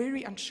they are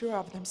very unsure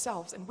of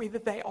themselves and whether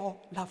they are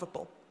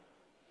lovable.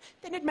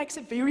 Then it makes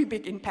a very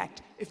big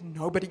impact if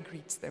nobody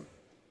greets them.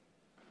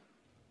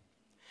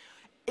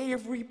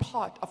 Every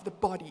part of the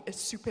body is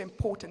super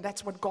important.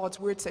 That's what God's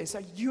word says.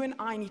 So you and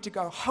I need to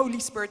go, Holy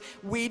Spirit,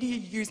 where do you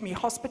use me?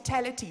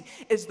 Hospitality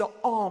is the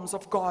arms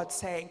of God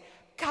saying,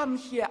 come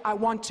here, I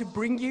want to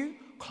bring you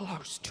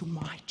close to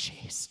my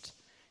chest,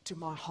 to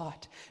my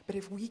heart. But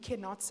if we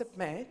cannot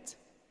submit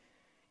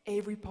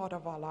every part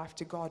of our life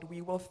to God,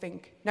 we will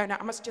think, no,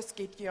 I must just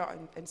get here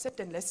and sit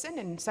and listen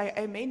and say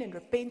amen and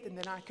repent and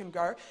then I can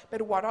go.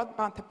 But what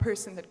about the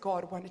person that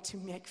God wanted to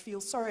make feel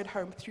so at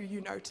home through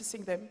you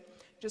noticing them,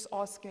 just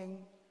asking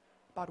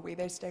about where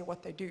they stay,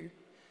 what they do,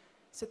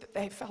 so that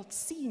they felt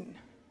seen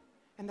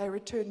and they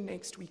return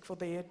next week for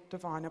their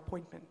divine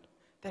appointment.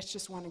 That's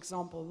just one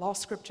example.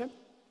 Last scripture,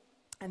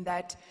 and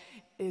that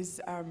is...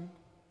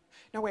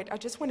 I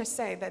just want to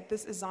say that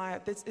this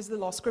is the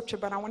last scripture,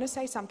 but I want to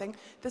say something.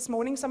 This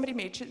morning, somebody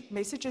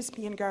messages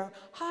me and go,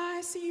 hi,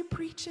 I see you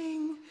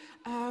preaching,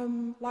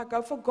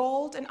 go for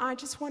gold. And I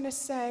just want to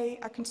say,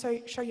 I can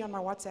show you on my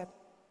WhatsApp.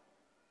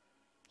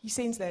 He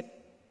sends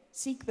that,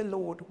 seek the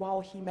Lord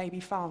while He may be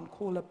found.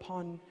 Call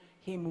upon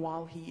Him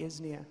while He is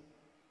near.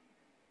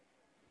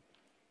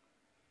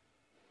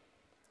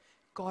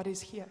 God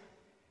is here.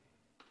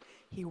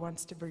 He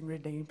wants to bring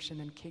redemption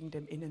and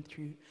kingdom in and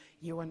through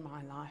you and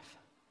my life.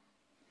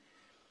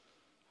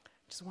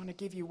 Just want to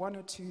give you one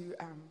or two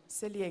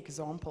silly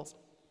examples.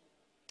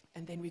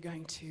 And then we're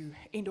going to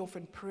end off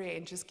in prayer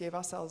and just give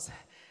ourselves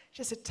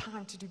just a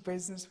time to do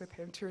business with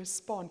him, to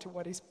respond to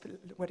what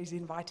he's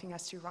inviting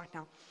us to right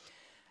now.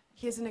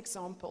 Here's an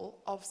example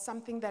of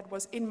something that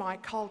was in my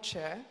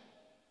culture,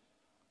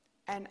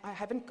 and I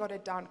haven't got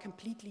it down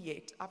completely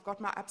yet. I've got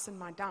my ups and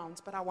my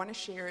downs, but I want to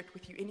share it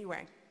with you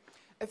anyway.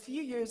 A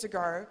few years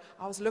ago,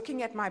 I was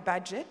looking at my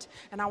budget,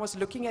 and I was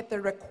looking at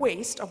the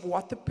request of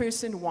what the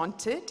person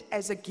wanted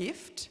as a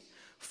gift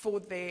for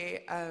their,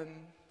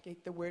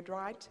 get the word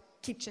right,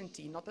 kitchen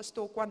tea, not the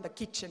stalk one, the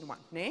kitchen one,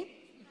 né?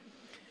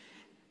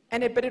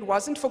 But it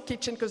wasn't for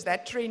kitchen because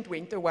that trend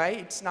went away.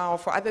 It's now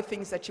for other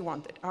things that you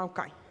wanted.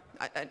 Okay.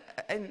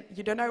 And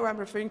you don't know who I'm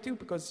referring to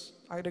because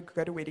I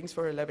go to weddings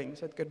for a living,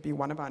 so it could be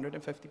one of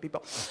 150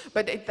 people.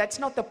 But that's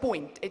not the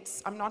point.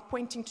 I'm not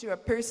pointing to a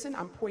person.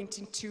 I'm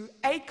pointing to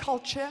a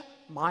culture,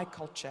 my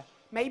culture.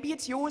 Maybe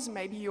it's yours.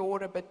 Maybe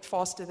you're a bit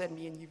faster than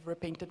me and you've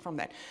repented from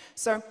that.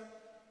 So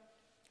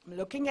I'm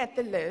looking at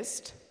the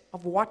list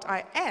of what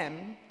I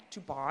am to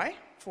buy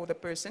for the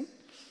person,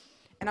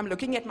 and I'm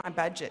looking at my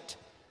budget,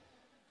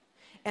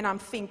 and I'm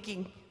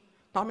thinking,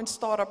 I'm in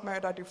startup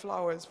mode, I do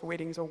flowers for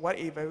weddings or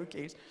whatever, who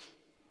cares?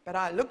 But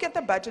I look at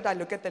the budget, I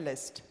look at the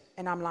list,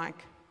 and I'm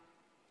like,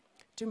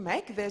 to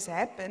make this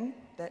happen,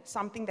 that's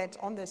something that's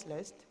on this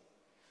list,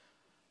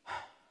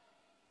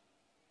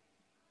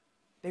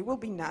 there will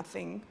be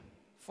nothing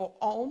for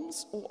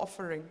alms or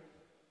offering.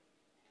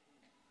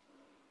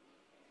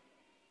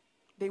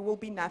 There will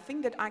be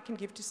nothing that I can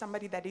give to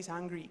somebody that is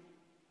hungry.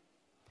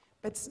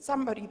 But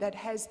somebody that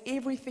has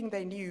everything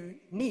they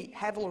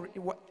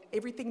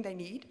everything they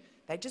need,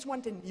 they just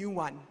want a new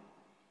one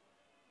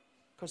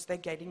because they're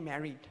getting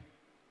married.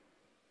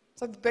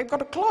 So they've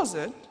got a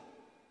closet.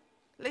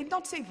 Let's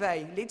not say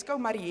they. Let's go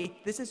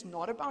Mariette. This is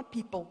not about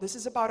people. This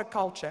is about a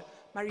culture.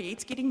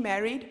 Mariette's getting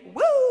married.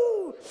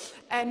 Woo!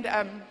 And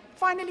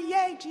finally,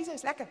 yay,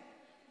 Jesus, lekker.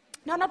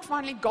 No, not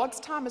finally. God's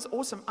time is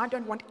awesome. I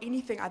don't want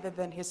anything other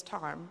than his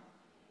time.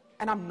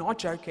 And I'm not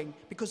joking,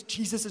 because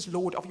Jesus is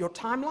Lord of your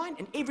timeline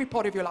and every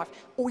part of your life.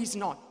 Or he's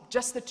not.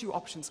 Just the two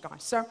options,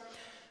 guys. So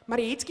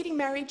Mariette's getting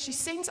married. She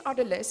sends out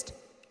a list.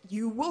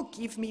 You will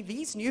give me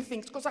these new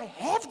things because I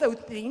have those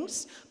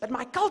things. But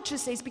my culture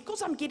says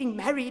because I'm getting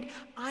married,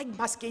 I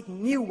must get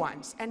new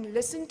ones. And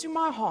listen to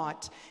my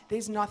heart.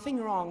 There's nothing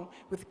wrong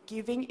with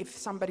giving, if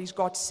somebody's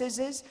got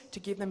scissors, to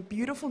give them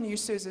beautiful new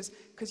scissors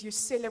because you're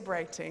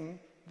celebrating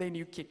their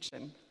new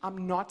kitchen.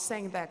 I'm not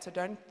saying that, so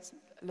don't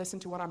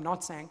listen to what I'm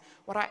not saying.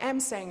 What I am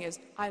saying is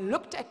I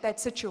looked at that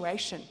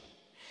situation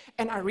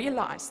and I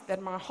realized that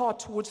my heart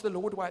towards the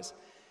Lord was,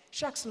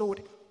 shucks,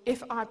 Lord,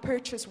 if I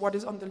purchase what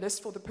is on the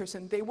list for the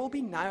person, there will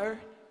be no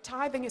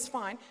tithing is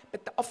fine,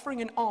 but the offering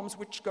and alms,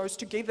 which goes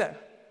together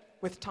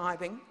with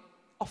tithing,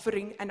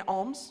 offering and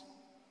alms.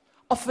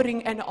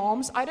 Offering and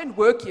alms. I don't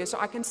work here, so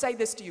I can say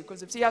this to you,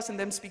 because if Sias and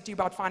them speak to you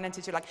about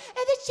finances, you're like, hey,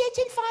 the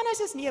church in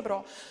finances, nee,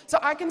 bro. So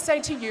I can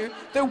say to you,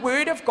 the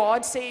word of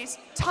God says,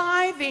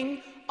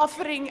 tithing,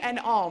 offering and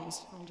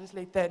alms. I'll just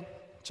let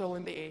that chill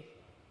in the air.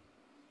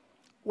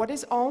 What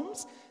is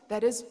alms?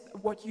 That is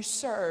what you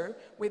sow,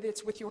 whether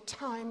it's with your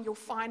time, your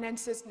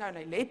finances. No,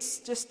 let's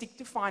just stick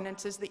to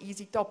finances, the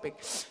easy topic.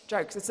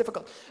 Jokes, it's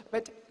difficult.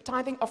 But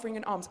tithing, offering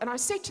and alms. And I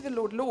said to the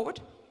Lord, Lord,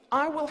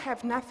 I will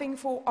have nothing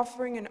for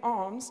offering and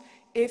alms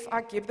if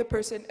I give the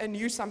person a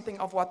new something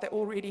of what they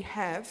already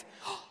have.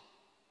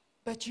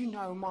 But you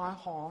know my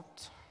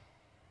heart.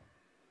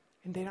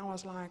 And then I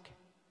was like,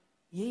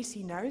 yes,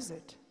 he knows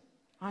it.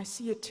 I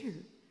see it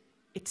too.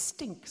 It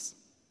stinks.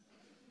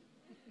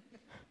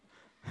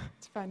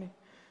 It's funny,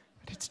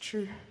 but it's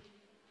true.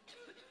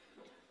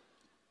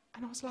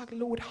 And I was like,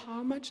 Lord,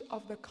 how much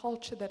of the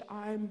culture that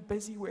I'm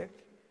busy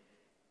with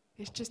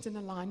is just in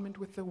alignment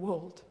with the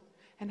world?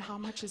 And how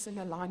much is in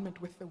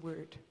alignment with the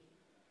word?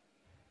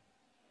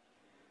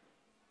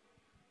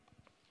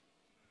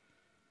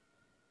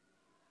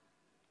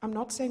 I'm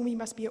not saying we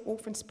must be an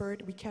orphan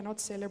spirit. We cannot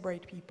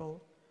celebrate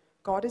people.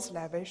 God is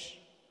lavish.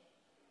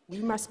 We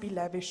must be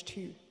lavish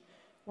too.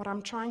 What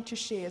I'm trying to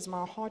share is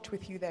my heart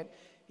with you, that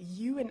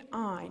you and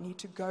I need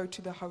to go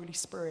to the Holy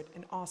Spirit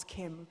and ask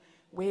him,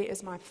 where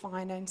is my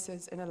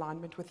finances in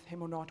alignment with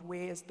him or not?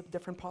 Where is the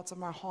different parts of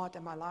my heart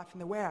and my life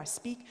and the way I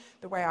speak,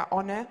 the way I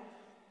honor?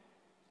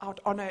 I'd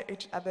honor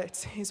each other, it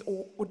says,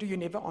 or do you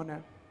never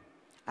honor?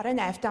 I don't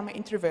have to, I'm an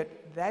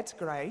introvert. That's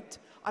great.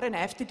 I don't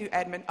have to do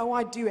admin. Oh,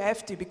 I do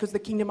have to, because the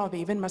kingdom of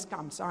heaven must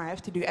come, so I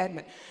have to do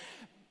admin.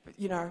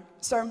 But,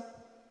 so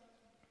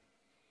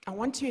I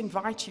want to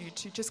invite you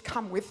to just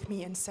come with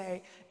me and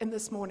say, in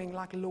this morning,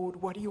 like, Lord,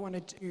 what do you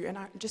want to do? And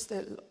just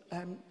a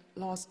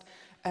last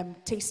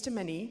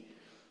testimony.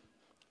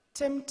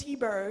 Tim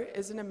Tebow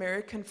is an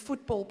American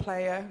football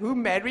player who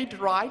married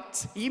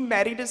right. He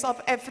married a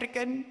South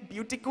African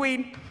beauty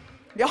queen.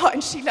 Yeah,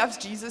 and she loves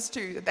Jesus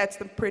too. That's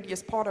the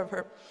prettiest part of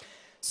her.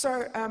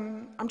 So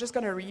I'm just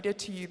going to read it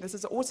to you. This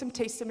is an awesome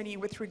testimony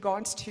with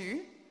regards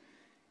to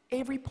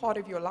every part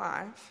of your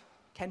life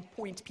can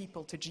point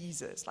people to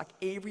Jesus, like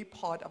every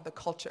part of the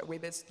culture,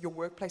 whether it's your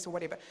workplace or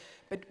whatever.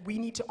 But we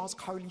need to ask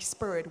Holy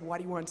Spirit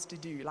what he wants to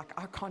do. Like,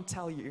 I can't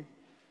tell you.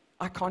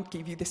 I can't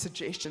give you the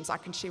suggestions. I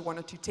can share one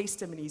or two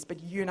testimonies,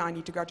 but you and I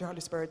need to go to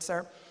Holy Spirit.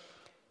 So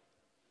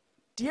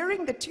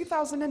during the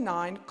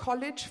 2009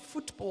 College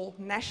Football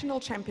National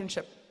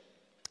Championship,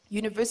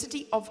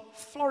 University of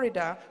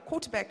Florida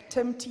quarterback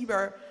Tim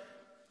Tebow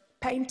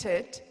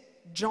painted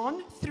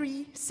John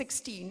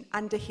 3:16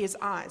 under his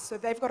eyes. So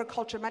they've got a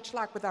culture much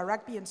like with our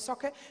rugby and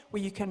soccer,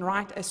 where you can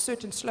write a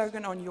certain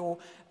slogan on your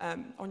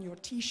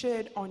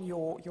T-shirt, on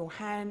your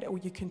hand, or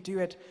you can do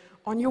it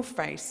on your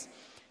face.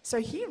 So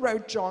he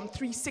wrote John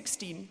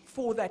 3:16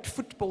 for that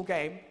football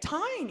game,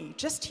 tiny,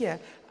 just here,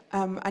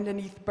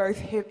 underneath both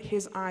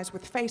his eyes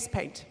with face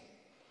paint.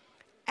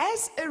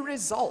 As a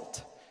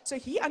result, so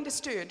he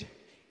understood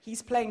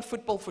he's playing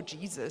football for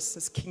Jesus,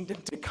 his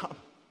kingdom to come.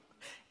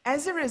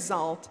 As a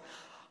result,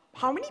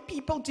 how many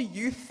people do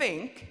you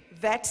think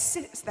that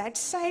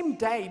same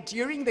day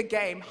during the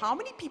game, how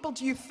many people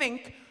do you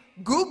think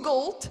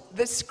Googled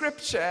the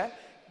scripture,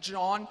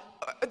 John?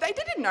 They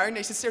didn't know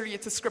necessarily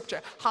it's a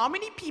scripture. How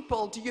many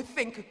people do you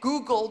think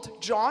Googled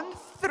John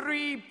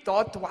 3.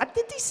 What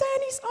did he say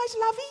in his eyes,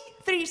 Lovey?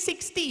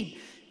 3:16.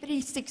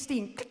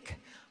 3:16. Click.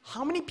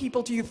 How many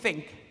people do you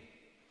think?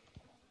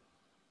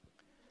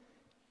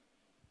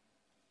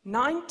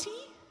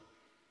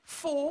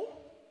 94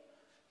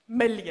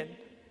 million.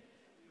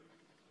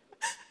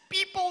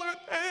 People who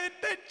heard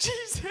that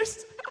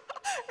Jesus,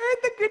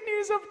 heard the good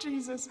news of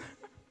Jesus.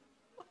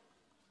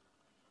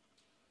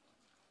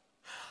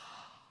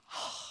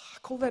 I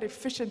call that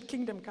efficient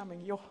kingdom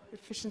coming, your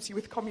efficiency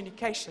with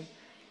communication.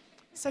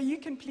 So you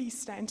can please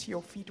stand to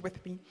your feet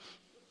with me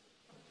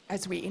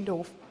as we end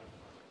off.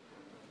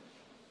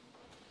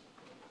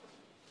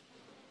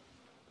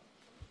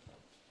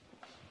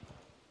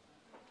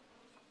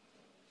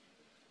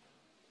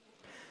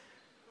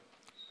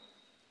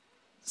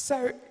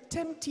 So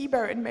Tim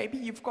Tebow, and maybe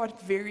you've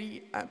got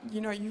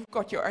you've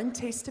got your own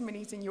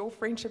testimonies in your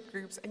friendship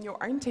groups and your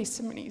own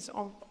testimonies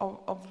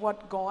of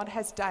what God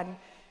has done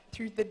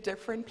through the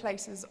different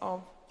places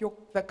of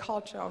the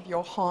culture of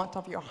your heart,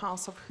 of your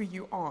house, of who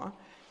you are.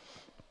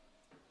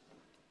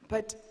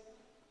 But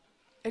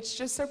it's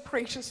just so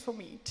precious for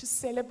me to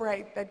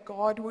celebrate that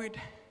God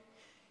would,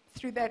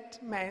 through that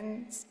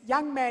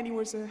young man, he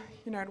was it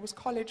was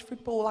college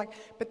football,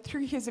 but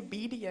through his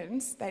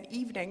obedience that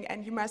evening,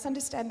 and you must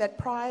understand that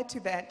prior to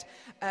that,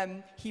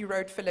 he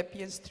wrote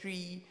Philippians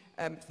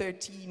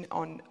 3:13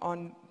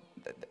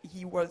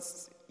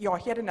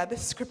 he had another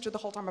scripture the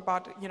whole time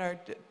about,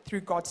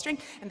 through God's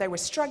strength, and they were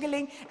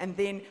struggling, and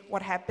then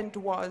what happened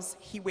was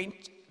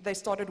they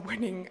started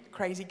winning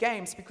crazy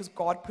games because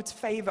God puts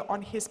favor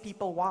on his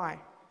people. Why?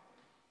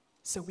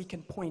 So we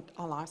can point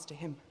our lives to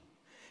him.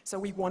 So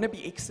we want to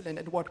be excellent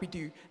at what we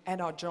do, at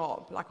our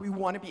job. We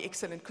want to be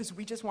excellent because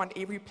we just want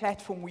every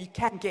platform we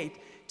can get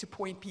to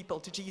point people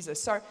to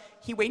Jesus. So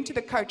he went to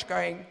the coach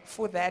going,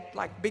 for that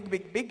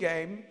big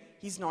game,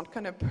 he's not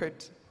going to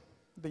put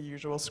the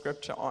usual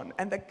scripture on.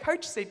 And the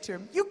coach said to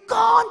him, you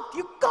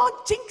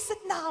can't jinx it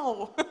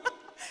now.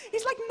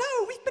 He's like,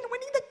 no, we've been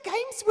winning the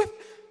games with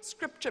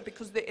scripture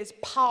because there is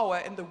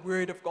power in the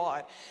word of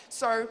God.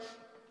 So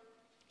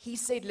he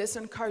said,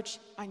 listen, coach,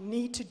 I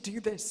need to do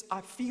this.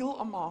 I feel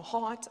on my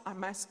heart I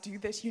must do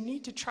this. You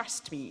need to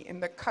trust me.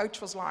 And the coach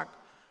was like,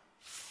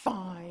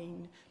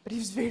 fine. But he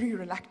was very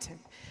reluctant.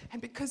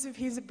 And because of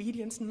his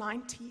obedience,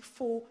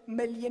 94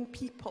 million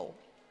people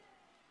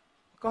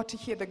got to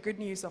hear the good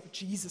news of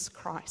Jesus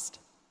Christ.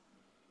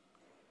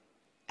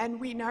 And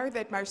we know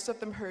that most of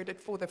them heard it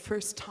for the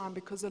first time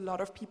because a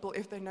lot of people,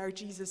 if they know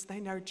Jesus, they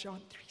know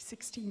John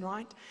 3:16,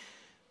 right?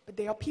 But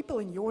there are people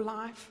in your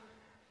life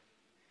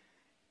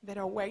that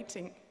are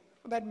waiting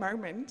for that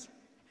moment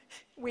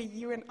where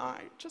you and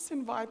I just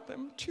invite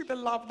them to the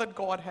love that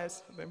God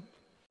has for them.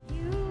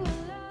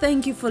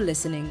 Thank you for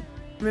listening.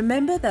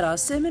 Remember that our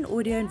sermon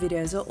audio and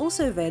videos are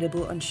also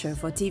available on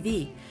Shofar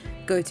TV.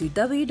 Go to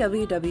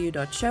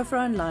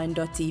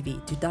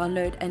www.shofaronline.tv to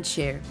download and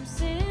share.